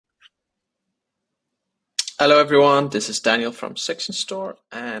Hello everyone, this is Daniel from Section Store,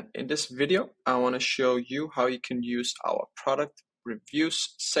 and in this video I want to show you how you can use our product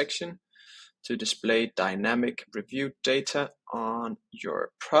reviews section to display dynamic review data on your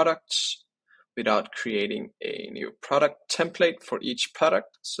products without creating a new product template for each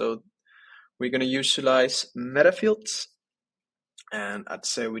product. So we're going to utilize Metafields, and I'd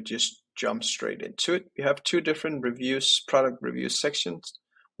say we just jump straight into it. We have two different product review sections.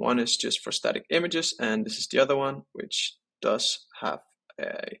 One is just for static images, and this is the other one, which does have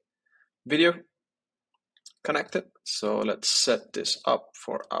a video connected. So let's set this up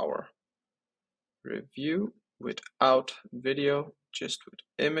for our review without video, just with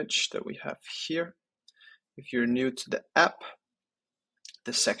image that we have here. If you're new to the app,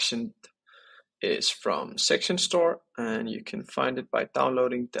 the section is from Section Store, and you can find it by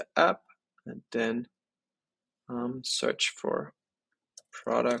downloading the app and then search for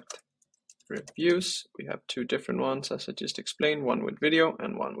product reviews. We have two different ones, as I just explained, one with video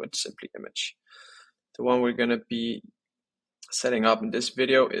and one with simply image. The one we're going to be setting up in this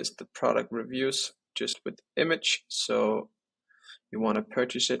video is the product reviews just with image. So you want to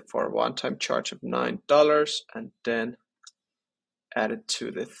purchase it for a one-time charge of $9 and then add it to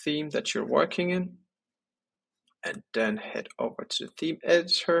the theme that you're working in, and then head over to the theme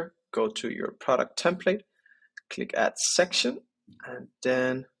editor, go to your product template, click add section, and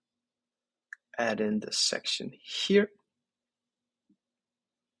then add in the section here.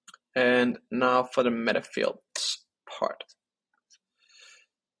 And now for the Metafields part.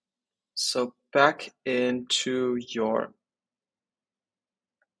 So back into your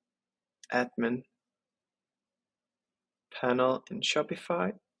admin panel in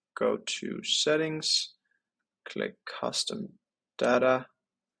Shopify, go to settings, click custom data.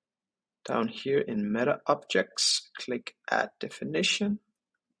 Down here in meta objects, click add definition,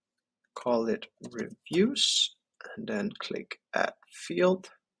 call it reviews, and then click add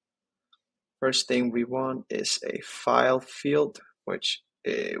field. First thing we want is a file field, which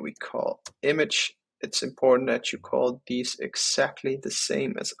we call image. It's important that you call these exactly the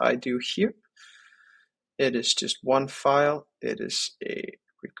same as I do here. It is just one file. It is a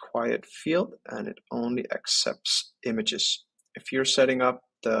required field, and it only accepts images. If you're setting up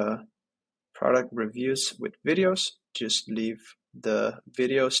the product reviews with videos, just leave the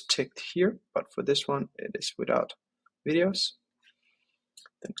videos ticked here, but for this one it is without videos.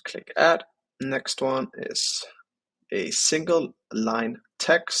 Then click add. Next one is a single line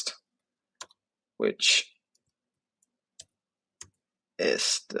text, which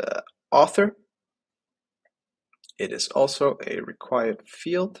is the author. It is also a required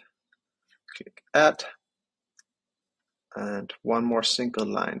field. Click add. And one more single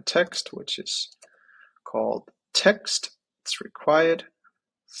line text, which is called text. It's required.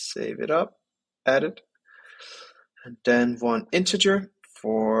 Save it up, add it. And then one integer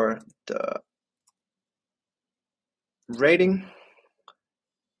for the rating,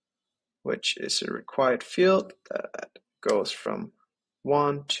 which is a required field that goes from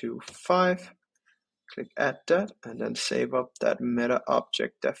 1 to 5. Click add that, and then save up that meta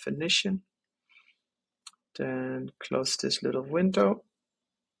object definition. Then close this little window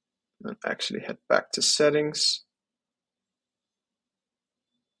and actually head back to settings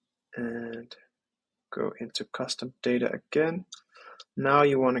and go into custom data again. Now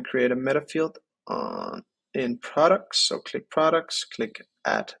you want to create a meta field in products. So click products, click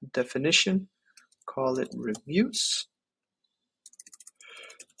add definition, call it reviews,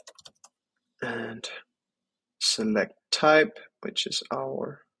 and select type, which is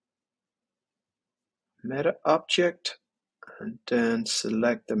our meta object, and then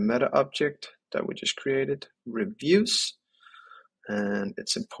select the meta object that we just created, reviews. And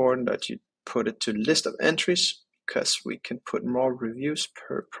it's important that you put it to list of entries because we can put more reviews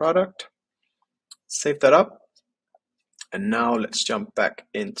per product. Save that up. And now let's jump back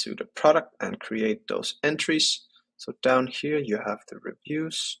into the product and create those entries. So down here you have the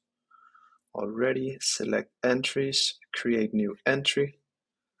reviews already. Select entries, create new entry,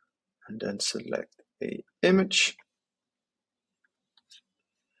 and then select a image.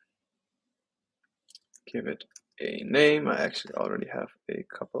 Give it a name. I actually already have a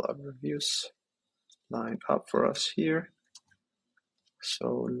couple of reviews lined up for us here.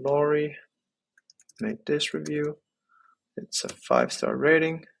 So Lori made this review. It's a 5-star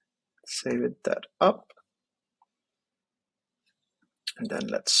rating. Save that up. And then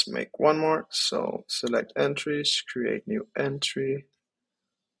let's make one more. So select entries, create new entry,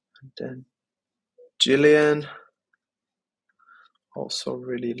 and then Jillian also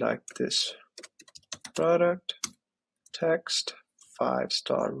really liked this product. Text,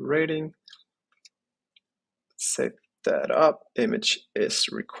 5-star rating. Save that up. Image is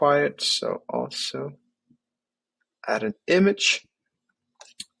required, so also add an image.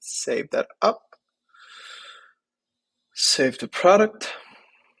 Save that up. Save the product.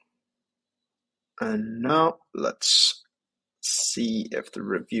 And now let's see if the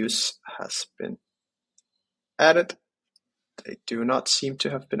reviews has been added. They do not seem to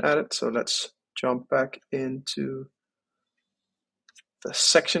have been added, so let's jump back into the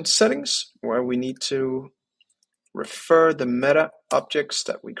section settings where we need to refer the meta objects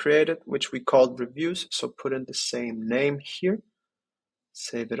that we created, which we called reviews. So put in the same name here,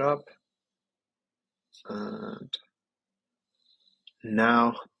 save it up, and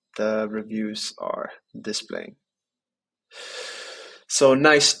now the reviews are displaying. So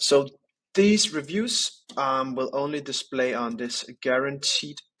nice. So these reviews will only display on this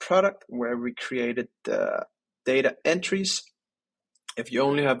guaranteed product where we created the data entries. If you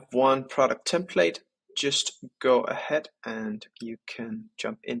only have one product template, just go ahead and you can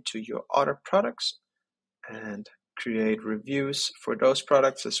jump into your other products and create reviews for those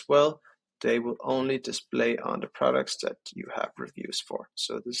products as well. They will only display on the products that you have reviews for.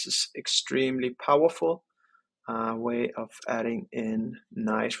 So this is extremely powerful way of adding in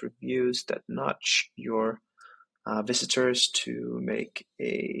nice reviews that nudge your visitors to make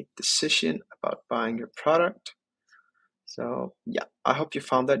a decision about buying your product. So yeah, I hope you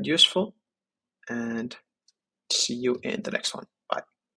found that useful and see you in the next one.